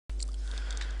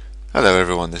Hello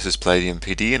everyone, this is Palladium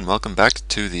PD and welcome back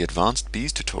to the Advanced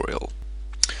Bees tutorial.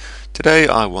 Today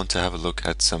I want to have a look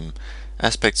at some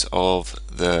aspects of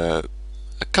a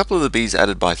couple of the bees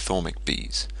added by Thormic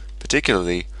bees.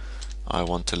 Particularly, I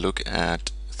want to look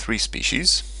at three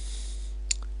species.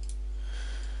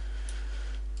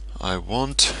 I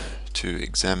want to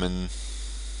examine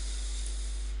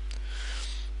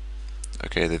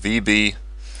the VB.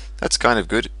 That's kind of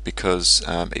good because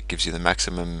it gives you the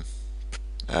maximum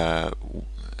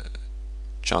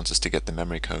chances to get the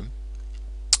memory comb.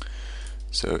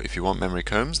 So if you want memory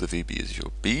combs, the VB is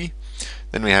your B.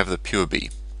 Then we have the pure B.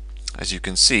 As you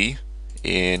can see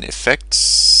in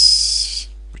effects,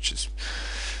 which is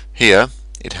here,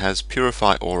 it has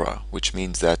purify aura, which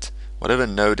means that whatever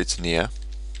node it's near,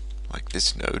 like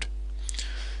this node,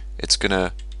 it's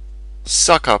gonna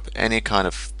suck up any kind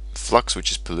of flux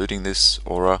which is polluting this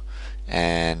aura,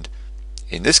 and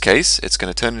in this case it's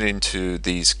going to turn it into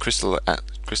these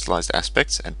crystallized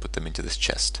aspects and put them into this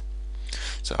chest.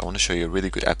 So I want to show you a really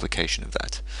good application of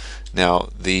that. Now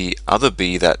the other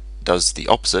bee that does the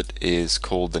opposite is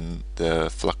called the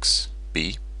Flux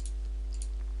bee.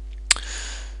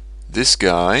 This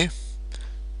guy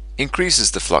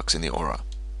increases the flux in the aura.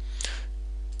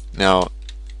 Now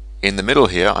in the middle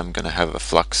here I'm going to have a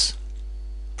flux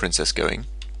princess going.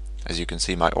 As you can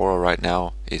see, my aura right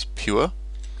now is pure.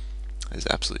 There's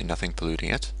absolutely nothing polluting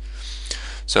it.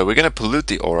 So we're going to pollute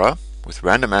the aura with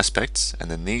random aspects,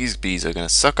 and then these bees are going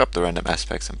to suck up the random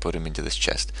aspects and put them into this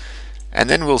chest. And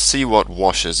then we'll see what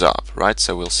washes up, right?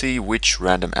 So we'll see which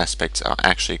random aspects are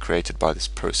actually created by this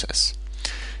process.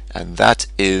 And that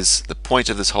is the point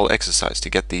of this whole exercise, to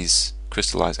get these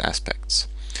crystallized aspects.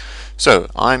 So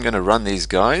I'm going to run these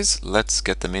guys. Let's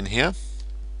get them in here.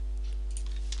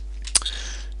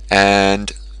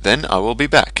 And then I will be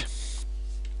back.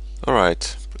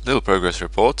 Alright, little progress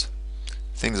report.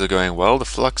 Things are going well. The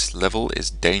flux level is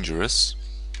dangerous.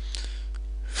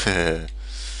 And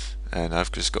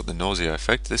I've just got the nausea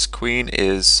effect. This queen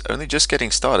is only just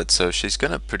getting started, so she's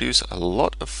going to produce a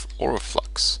lot of aura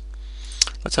flux.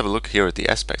 Let's have a look here at the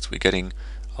aspects. We're getting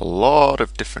a lot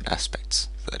of different aspects.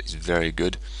 That is very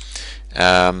good.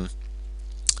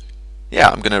 Yeah,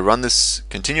 I'm going to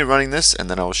continue running this, and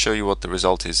then I'll show you what the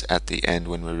result is at the end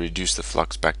when we reduce the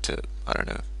flux back to, I don't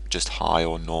know, just high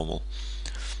or normal.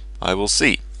 I will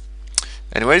see.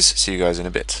 Anyways, see you guys in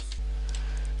a bit.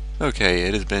 Okay,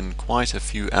 it has been quite a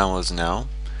few hours now.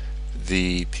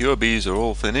 The pure bees are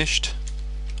all finished.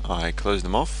 I closed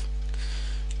them off.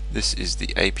 This is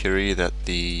the apiary that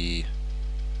the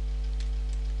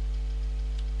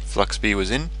flux bee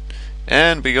was in,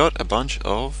 and we got a bunch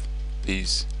of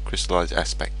these crystallized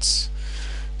aspects.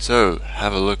 So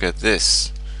have a look at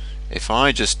this. If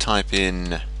I just type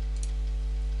in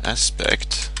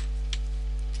aspect,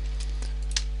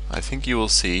 I think you will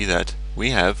see that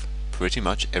we have pretty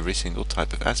much every single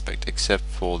type of aspect except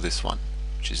for this one,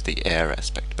 which is the air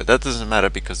aspect. But that doesn't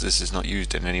matter because this is not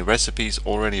used in any recipes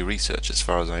or any research as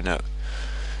far as I know.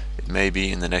 It may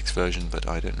be in the next version, but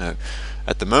I don't know.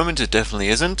 At the moment it definitely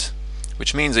isn't,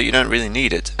 which means that you don't really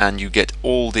need it and you get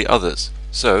all the others.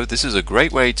 So this is a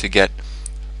great way to get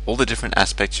all the different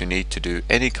aspects you need to do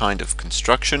any kind of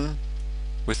construction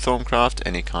with Thormcraft,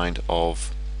 any kind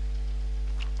of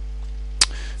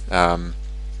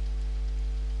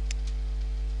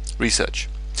research.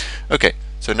 Okay,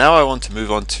 so now I want to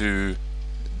move on to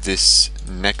this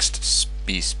next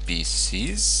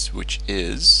species, which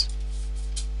is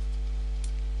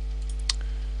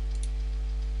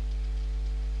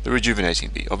the Rejuvenating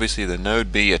bee. Obviously the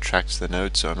node bee attracts the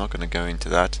node, so I'm not going to go into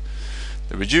that.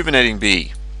 The Rejuvenating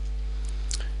bee.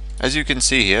 As you can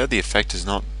see here, the effect is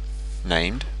not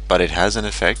named, but it has an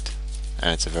effect,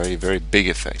 and it's a very, very big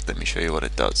effect. Let me show you what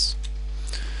it does.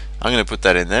 I'm going to put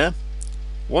that in there.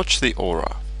 Watch the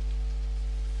aura.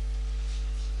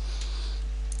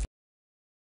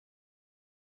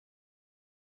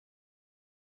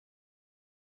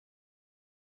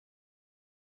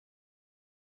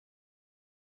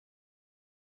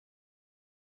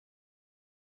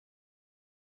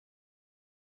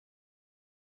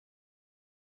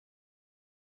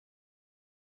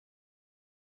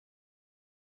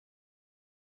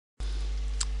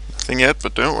 Nothing yet,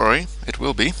 but don't worry, it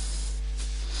will be.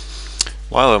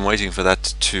 While I'm waiting for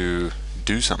that to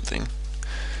do something,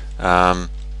 I'm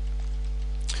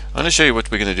going to show you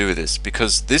what we're going to do with this,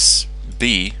 because this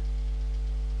bee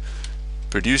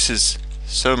produces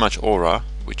so much aura,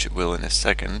 which it will in a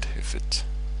second if it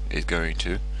is going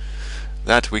to,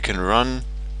 that we can run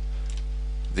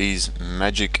these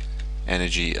magic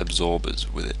energy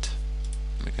absorbers with it.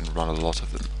 We can run a lot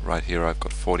of them. Right here I've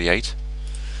got 48.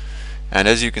 And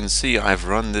as you can see, I've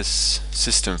run this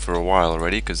system for a while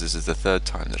already, because this is the third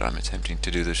time that I'm attempting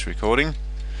to do this recording.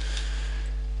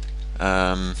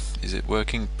 Is it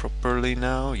working properly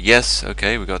now? Yes,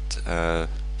 okay, we got a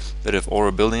bit of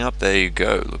aura building up. There you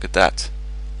go, look at that.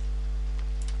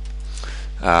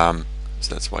 So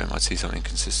that's why you might see some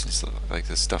inconsistencies like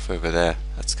this stuff over there.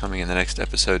 That's coming in the next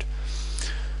episode.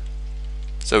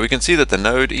 So we can see that the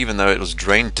node, even though it was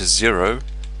drained to 0,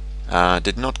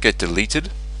 did not get deleted.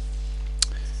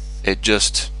 It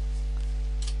just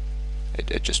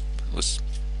was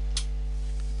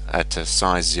at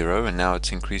size 0, and now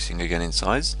it's increasing again in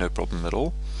size. No problem at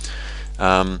all.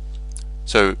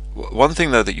 So one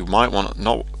thing though that you might want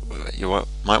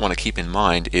to keep in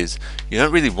mind is you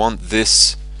don't really want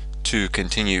this to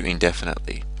continue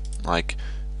indefinitely. Like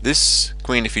this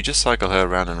queen, if you just cycle her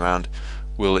around and around,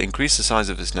 will increase the size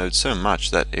of this node so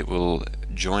much that it will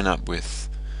join up with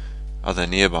other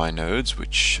nearby nodes,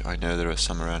 which I know there are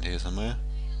some around here somewhere.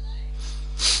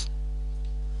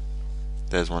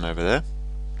 There's one over there.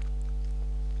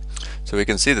 So we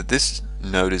can see that this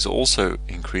node is also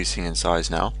increasing in size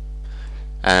now,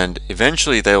 and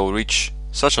eventually they will reach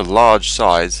such a large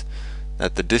size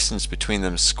that the distance between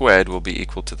them squared will be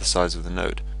equal to the size of the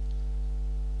node,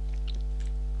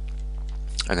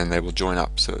 and then they will join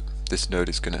up. So this node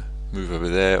is going to move over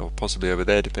there, or possibly over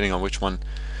there, depending on which one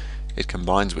it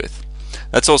combines with.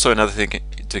 That's also another thing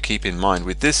to keep in mind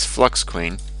with this Flux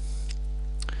queen.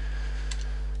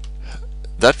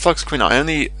 That Flux queen, I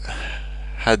only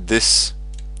had this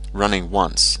running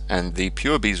once, and the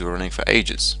pure bees were running for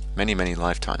ages, many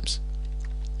lifetimes.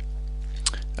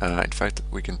 In fact,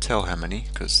 we can tell how many,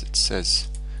 because it says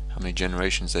how many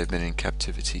generations they've been in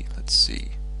captivity. Let's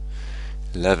see,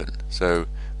 11. So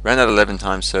ran out 11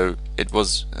 times, so it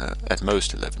was at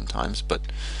most 11 times, but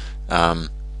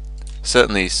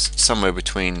certainly somewhere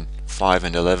between 5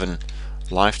 and 11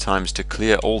 lifetimes to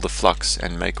clear all the flux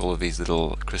and make all of these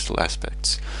little crystal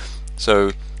aspects.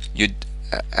 So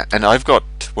and I've got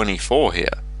 24 here,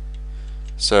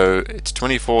 so it's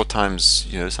 24 times,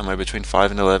 somewhere between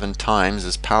 5 and 11 times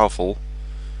as powerful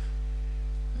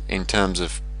in terms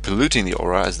of polluting the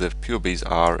aura as the pure bees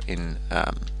are in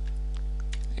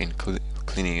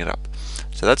cleaning it up.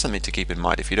 So that's something to keep in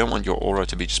mind. If you don't want your aura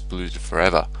to be just polluted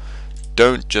forever,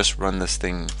 don't just run this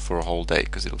thing for a whole day,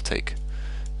 because it'll take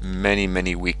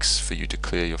many weeks for you to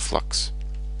clear your flux.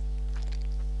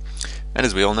 And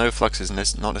as we all know, flux is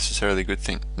not necessarily a good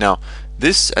thing. Now,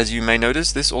 this, as you may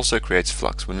notice, this also creates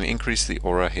flux. When we increase the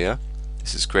aura here,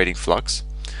 this is creating flux.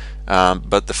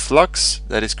 But the flux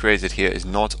that is created here is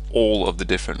not all of the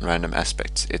different random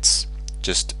aspects. It's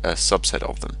just a subset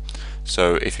of them.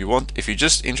 So if you're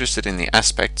just interested in the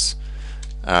aspects,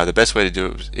 the best way to do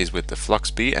it is with the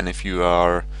Flux bee. And if you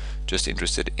are just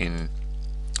interested in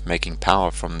making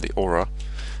power from the aura,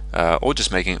 or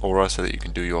just making aura so that you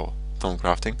can do your film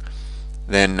crafting,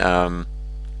 then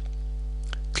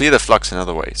clear the flux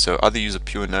another way. So either use a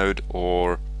pure node,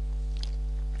 or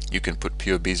you can put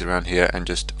pure bees around here and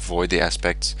just void the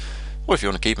aspects. Or if you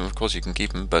want to keep them, of course you can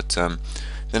keep them, but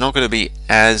they're not going to be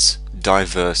as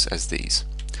diverse as these.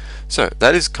 So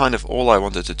that is kind of all I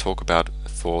wanted to talk about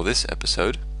for this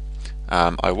episode.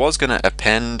 I was going to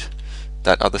append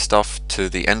that other stuff to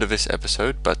the end of this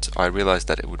episode, but I realized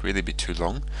that it would really be too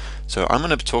long. So I'm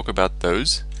going to talk about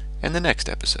those in the next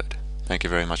episode. Thank you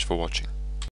very much for watching.